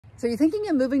So you're thinking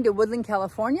of moving to Woodland,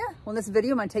 California? Well, in this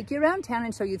video, I'm going to take you around town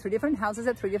and show you 3 different houses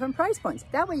at 3 different price points.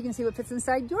 That way you can see what fits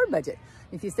inside your budget.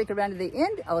 If you stick around to the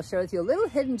end, I'll share with you a little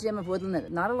hidden gem of Woodland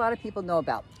that not a lot of people know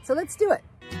about. So let's do it.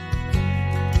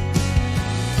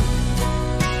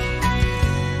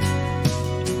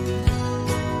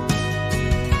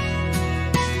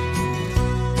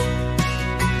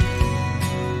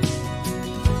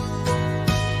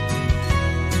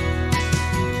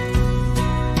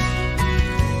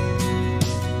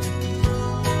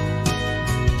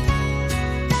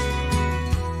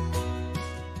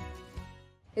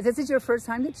 If this is your first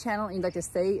time to the channel and you'd like to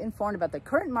stay informed about the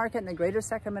current market in the greater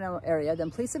Sacramento area,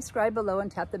 then please subscribe below and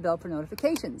tap the bell for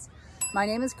notifications. My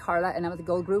name is Carla and I'm with the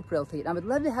Gold Group Realty, and I would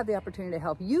love to have the opportunity to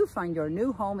help you find your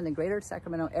new home in the greater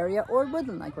Sacramento area or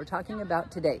Woodland like we're talking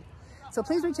about today. So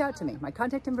please reach out to me. My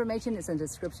contact information is in the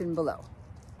description below.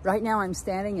 Right now I'm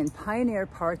standing in Pioneer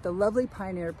Park, the lovely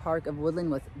Pioneer Park of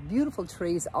Woodland with beautiful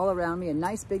trees all around me, a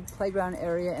nice big playground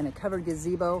area and a covered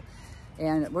gazebo.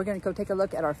 And we're going to go take a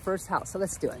look at our first house. So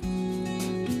let's do it.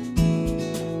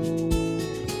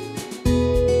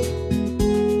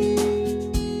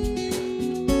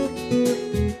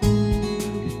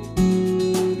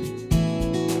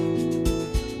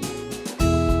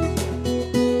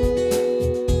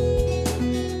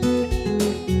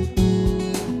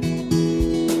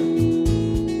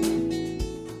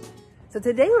 So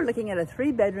today we're looking at a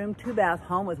 3-bedroom, 2-bath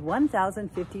home with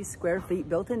 1,050 square feet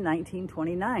built in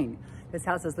 1929. This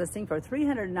house is listing for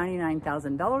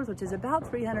 $399,000, which is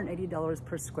about $380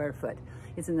 per square foot.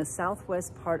 It's in the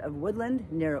southwest part of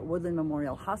Woodland, near Woodland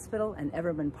Memorial Hospital and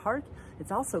Everman Park.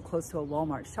 It's also close to a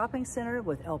Walmart shopping center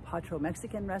with El Patro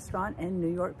Mexican restaurant and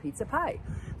New York Pizza Pie.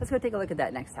 Let's go take a look at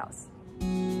that next house.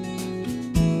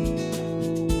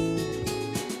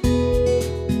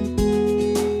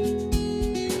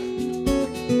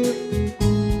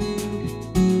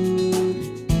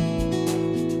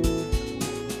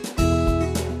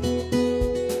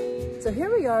 So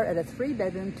here we are at a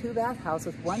 3-bedroom, 2-bath house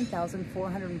with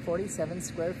 1,447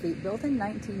 square feet built in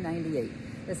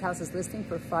 1998. This house is listing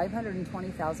for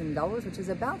 $520,000, which is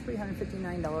about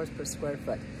 $359 per square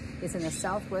foot. It's in the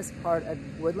southwest part of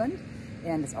Woodland,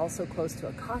 and it's also close to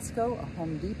a Costco, a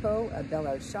Home Depot, a Bel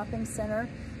Air shopping center,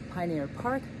 Pioneer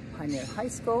Park, Pioneer High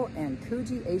School, and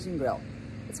Coogee Asian Grill.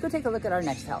 Let's go take a look at our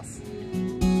next house.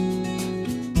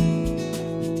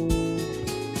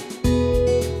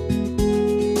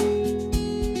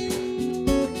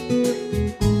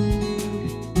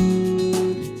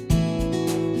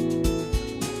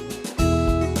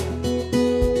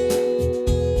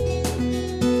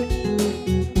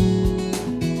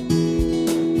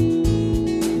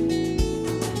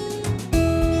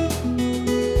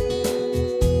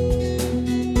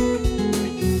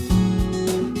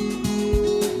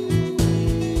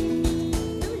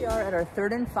 Our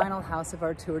third and final house of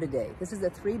our tour today. This is a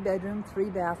 3-bedroom,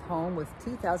 3-bath home with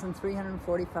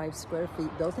 2,345 square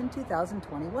feet built in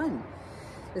 2021.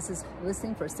 This is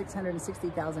listing for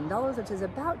 $660,000, which is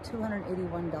about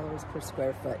 $281 per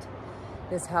square foot.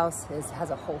 This house has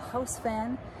a whole house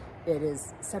fan. It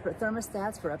is separate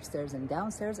thermostats for upstairs and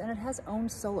downstairs, and it has own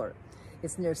solar.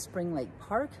 It's near Spring Lake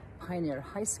Park, Pioneer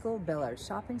High School, Bel Air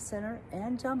Shopping Center,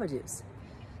 and Jamba Juice.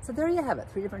 So there you have it,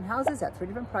 3 different houses at 3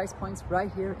 different price points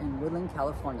right here in Woodland,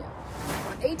 California.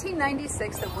 In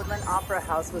 1896, the Woodland Opera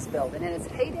House was built, and in its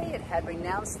heyday, it had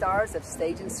renowned stars of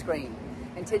stage and screen.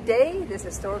 And today, this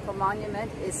historical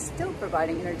monument is still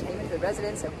providing entertainment to the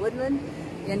residents of Woodland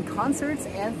in concerts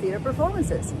and theater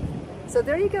performances. So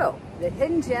there you go, the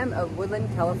hidden gem of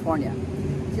Woodland, California.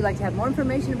 If you'd like to have more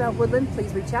information about Woodland,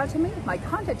 please reach out to me. My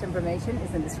contact information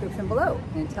is in the description below.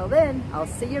 And until then, I'll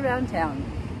see you around town.